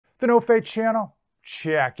The No Fate channel,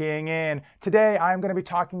 checking in. Today I'm going to be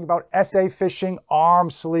talking about safishing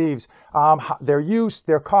arm sleeves, their use,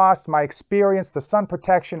 their cost, my experience, the sun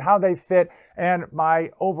protection, how they fit, and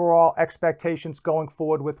my overall expectations going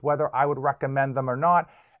forward with whether I would recommend them or not.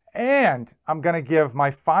 And I'm going to give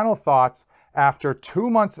my final thoughts after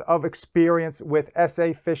 2 months of experience with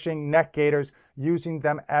safishing neck gaiters, using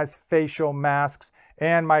them as facial masks,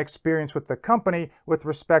 and my experience with the company with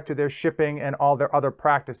respect to their shipping and all their other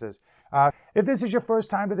practices. If this is your first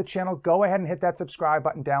time to the channel, go ahead and hit that subscribe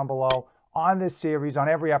button down below. On this series, on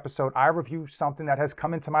every episode, I review something that has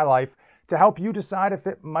come into my life to help you decide if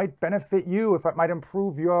it might benefit you, if it might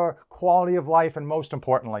improve your quality of life, and most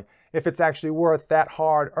importantly, if it's actually worth that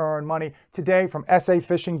hard-earned money. Today from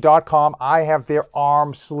safishing.com, I have their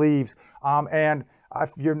arm sleeves. And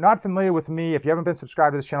if you're not familiar with me, if you haven't been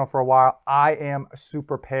subscribed to this channel for a while, I am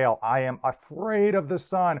super pale. I am afraid of the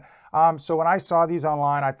sun. So when I saw these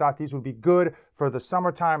online, I thought these would be good for the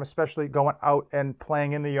summertime, especially going out and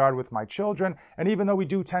playing in the yard with my children. And even though we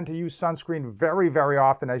do tend to use sunscreen very, very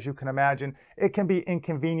often, as you can imagine, it can be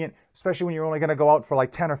inconvenient, especially when you're only going to go out for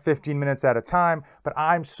like 10 or 15 minutes at a time. But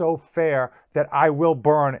I'm so fair that I will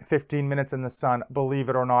burn 15 minutes in the sun, believe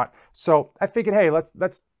it or not. So I figured, hey,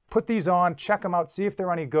 let's put these on, check them out, see if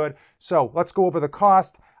they're any good. So let's go over the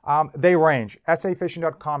cost. They range.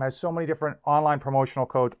 safishing.com has so many different online promotional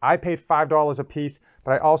codes. I paid $5 a piece,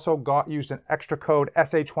 but I also used an extra code,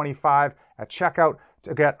 SA25, at checkout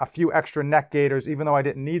to get a few extra neck gaiters. Even though I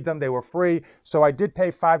didn't need them, they were free. So I did pay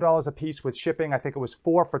 $5 a piece with shipping. I think it was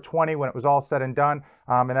 4 for $20 when it was all said and done.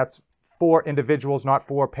 And that's 4 individuals, not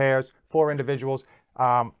 4 pairs, 4 individuals.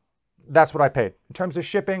 That's what I paid. In terms of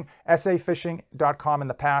shipping, safishing.com in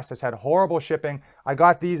the past has had horrible shipping. I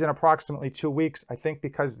got these in approximately 2 weeks, I think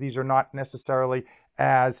because these are not necessarily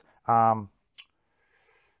as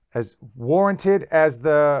warranted as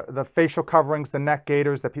the facial coverings, the neck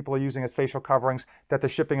gaiters that people are using as facial coverings, that the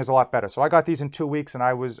shipping is a lot better. So I got these in 2 weeks, and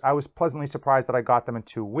I was pleasantly surprised that I got them in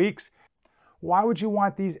 2 weeks. Why would you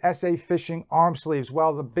want these safishing arm sleeves?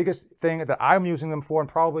 Well, the biggest thing that I'm using them for, and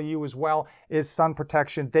probably you as well, is sun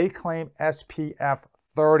protection. They claim SPF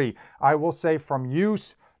 30. I will say from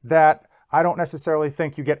use that I don't necessarily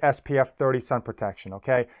think you get SPF 30 sun protection,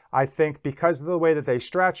 okay? I think because of the way that they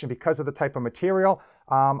stretch and because of the type of material,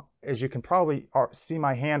 as you can probably see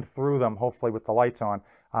my hand through them, hopefully with the lights on,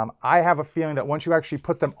 I have a feeling that once you actually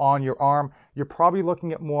put them on your arm, you're probably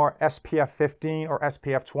looking at more SPF 15 or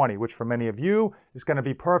SPF 20, which for many of you is going to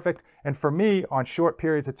be perfect. And for me, on short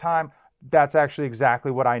periods of time, that's actually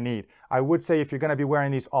exactly what I need. I would say if you're going to be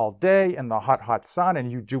wearing these all day in the hot, hot sun and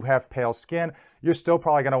you do have pale skin, you're still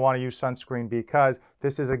probably going to want to use sunscreen because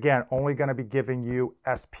this is, again, only going to be giving you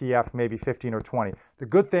SPF maybe 15 or 20. The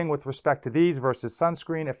good thing with respect to these versus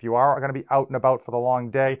sunscreen, if you are going to be out and about for the long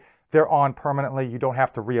day, they're on permanently. You don't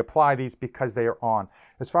have to reapply these because they are on.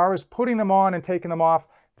 As far as putting them on and taking them off,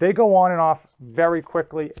 they go on and off very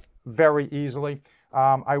quickly, very easily.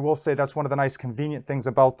 I will say that's one of the nice convenient things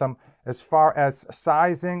about them. As far as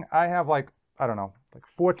sizing, I have like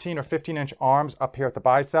 14 or 15 inch arms up here at the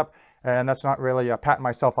bicep. And that's not really patting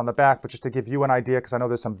myself on the back, but just to give you an idea, because I know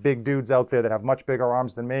there's some big dudes out there that have much bigger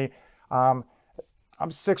arms than me. I'm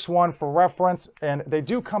 6'1" for reference, and they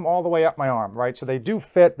do come all the way up my arm, right? So they do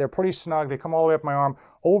fit, they're pretty snug, they come all the way up my arm.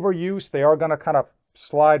 Overuse, they are gonna kind of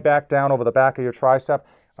slide back down over the back of your tricep,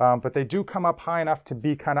 but they do come up high enough to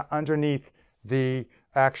be kind of underneath the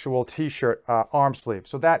actual t-shirt arm sleeve.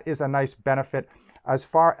 So that is a nice benefit. As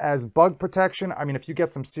far as bug protection, I mean, if you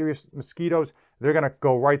get some serious mosquitoes, they're gonna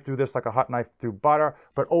go right through this like a hot knife through butter.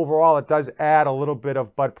 But overall, it does add a little bit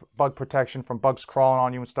of bug protection from bugs crawling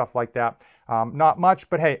on you and stuff like that. Not much,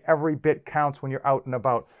 but hey, every bit counts when you're out and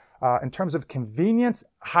about. In terms of convenience,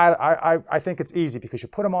 I think it's easy because you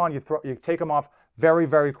put them on, you take them off very,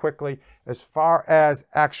 very quickly. As far as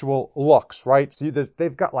actual looks, right? So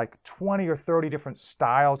they've got like 20 or 30 different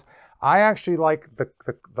styles. I actually like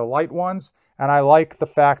the light ones. And I like the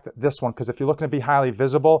fact that this one, because if you're looking to be highly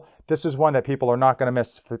visible, this is one that people are not going to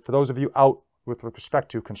miss. For those of you out with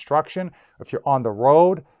respect to construction, if you're on the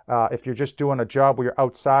road, if you're just doing a job where you're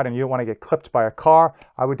outside and you don't want to get clipped by a car,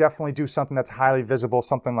 I would definitely do something that's highly visible,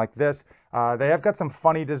 something like this. They have got some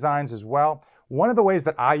funny designs as well. One of the ways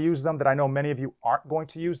that I use them, that I know many of you aren't going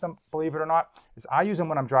to use them, believe it or not, is I use them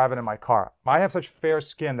when I'm driving in my car. I have such fair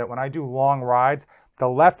skin that when I do long rides, the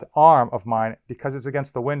left arm of mine, because it's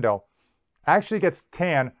against the window, actually gets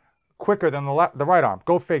tan quicker than the right arm.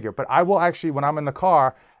 Go figure. But I will actually, when I'm in the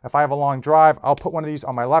car, if I have a long drive, I'll put one of these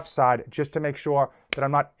on my left side just to make sure that I'm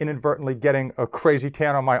not inadvertently getting a crazy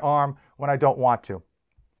tan on my arm when I don't want to.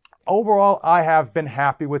 Overall, I have been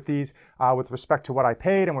happy with these with respect to what I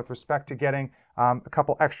paid and with respect to getting a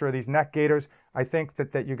couple extra of these neck gaiters. I think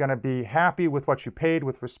that you're going to be happy with what you paid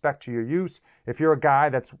with respect to your use. If you're a guy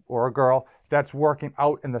or a girl that's working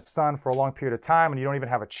out in the sun for a long period of time and you don't even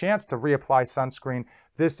have a chance to reapply sunscreen,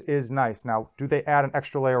 this is nice. Now, do they add an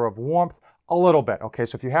extra layer of warmth? A little bit. Okay,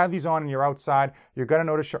 so if you have these on and you're outside, you're going to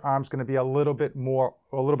notice your arm's going to be a little bit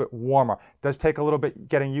warmer. It does take a little bit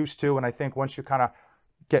getting used to, and I think once you kind of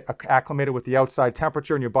get acclimated with the outside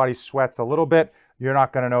temperature and your body sweats a little bit, you're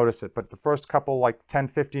not going to notice it. But the first couple, like 10,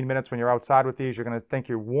 15 minutes when you're outside with these, you're going to think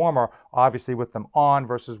you're warmer, obviously, with them on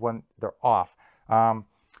versus when they're off.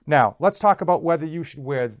 Now, let's talk about whether you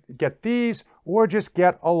should get these or just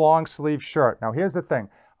get a long sleeve shirt. Now, here's the thing.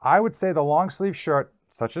 I would say the long sleeve shirt,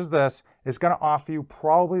 such as this, is going to offer you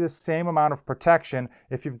probably the same amount of protection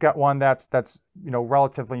if you've got one that's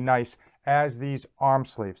relatively nice as these arm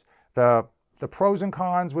sleeves. The pros and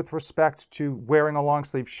cons with respect to wearing a long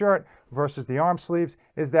sleeve shirt versus the arm sleeves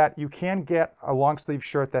is that you can get a long sleeve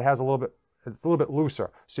shirt that has it's a little bit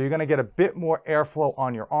looser. So you're going to get a bit more airflow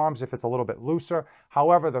on your arms if it's a little bit looser.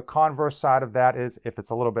 However, the converse side of that is if it's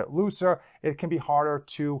a little bit looser, it can be harder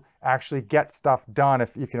to actually get stuff done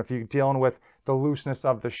if you're dealing with the looseness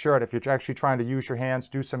of the shirt. If you're actually trying to use your hands,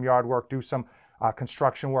 do some yard work, do some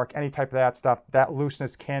construction work, any type of that stuff, that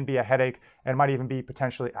looseness can be a headache and might even be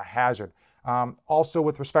potentially a hazard. Also,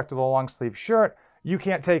 with respect to the long sleeve shirt, you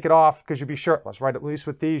can't take it off because you'd be shirtless, right? At least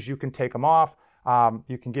with these, you can take them off.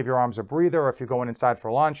 You can give your arms a breather if you're going inside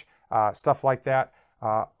for lunch, stuff like that.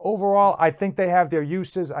 Overall, I think they have their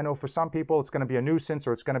uses. I know for some people it's going to be a nuisance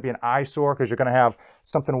or it's going to be an eyesore because you're going to have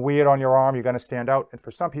something weird on your arm. You're going to stand out. And for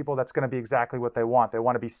some people, that's going to be exactly what they want. They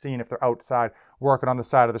want to be seen if they're outside working on the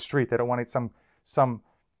side of the street. They don't want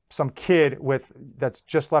some kid that's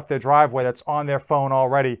just left their driveway that's on their phone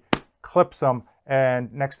already, clips them,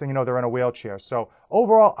 and next thing you know, they're in a wheelchair. So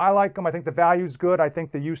overall, I like them. I think the value's good. I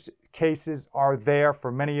think the use cases are there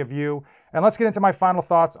for many of you. And let's get into my final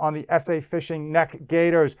thoughts on the safishing neck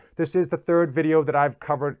gaiters. This is the third video that I've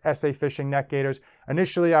covered safishing neck gaiters.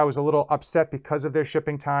 Initially, I was a little upset because of their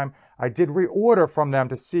shipping time. I did reorder from them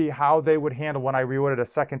to see how they would handle when I reordered a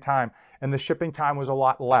second time, and the shipping time was a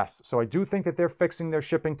lot less. So I do think that they're fixing their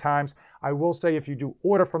shipping times. I will say if you do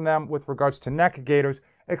order from them with regards to neck gaiters,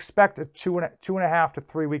 expect a 2.5 to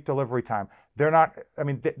 3 week delivery time. They're not,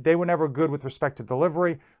 they were never good with respect to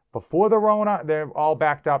delivery. Before the Rona, they're all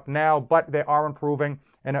backed up now, but they are improving.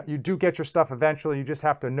 And you do get your stuff eventually. You just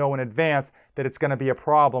have to know in advance that it's going to be a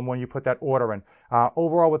problem when you put that order in.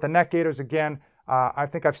 Overall, with the neck gaiters, again, I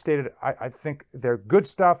think I've stated, I think they're good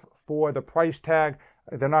stuff for the price tag.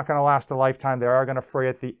 They're not going to last a lifetime. They are going to fray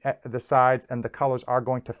at the sides, and the colors are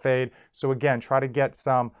going to fade. So again, try to get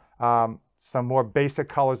some more basic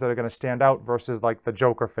colors that are going to stand out versus like the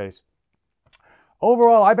Joker face.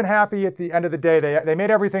 Overall, I've been happy at the end of the day. They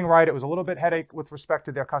made everything right. It was a little bit headache with respect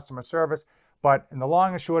to their customer service, but in the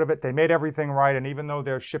long and short of it, they made everything right. And even though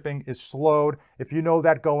their shipping is slowed, if you know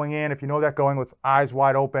that going in, if you know that going with eyes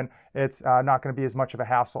wide open, it's not going to be as much of a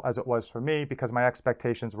hassle as it was for me because my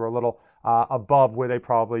expectations were a little above where they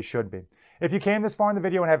probably should be. If you came this far in the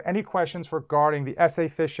video and have any questions regarding the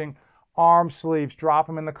safishing arm sleeves, drop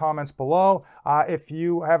them in the comments below. If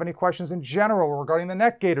you have any questions in general regarding the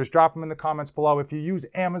neck gaiters, drop them in the comments below. If you use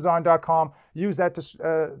Amazon.com, use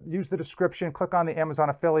the description, click on the Amazon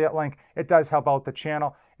affiliate link. It does help out the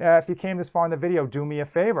channel. If you came this far in the video, do me a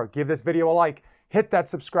favor, give this video a like, hit that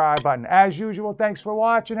subscribe button. As usual, thanks for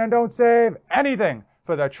watching, and don't save anything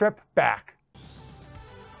for the trip back.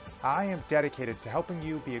 I am dedicated to helping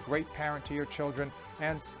you be a great parent to your children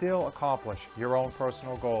and still accomplish your own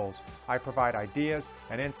personal goals. I provide ideas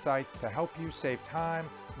and insights to help you save time,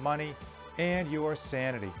 money, and your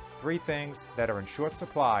sanity. 3 things that are in short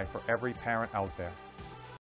supply for every parent out there.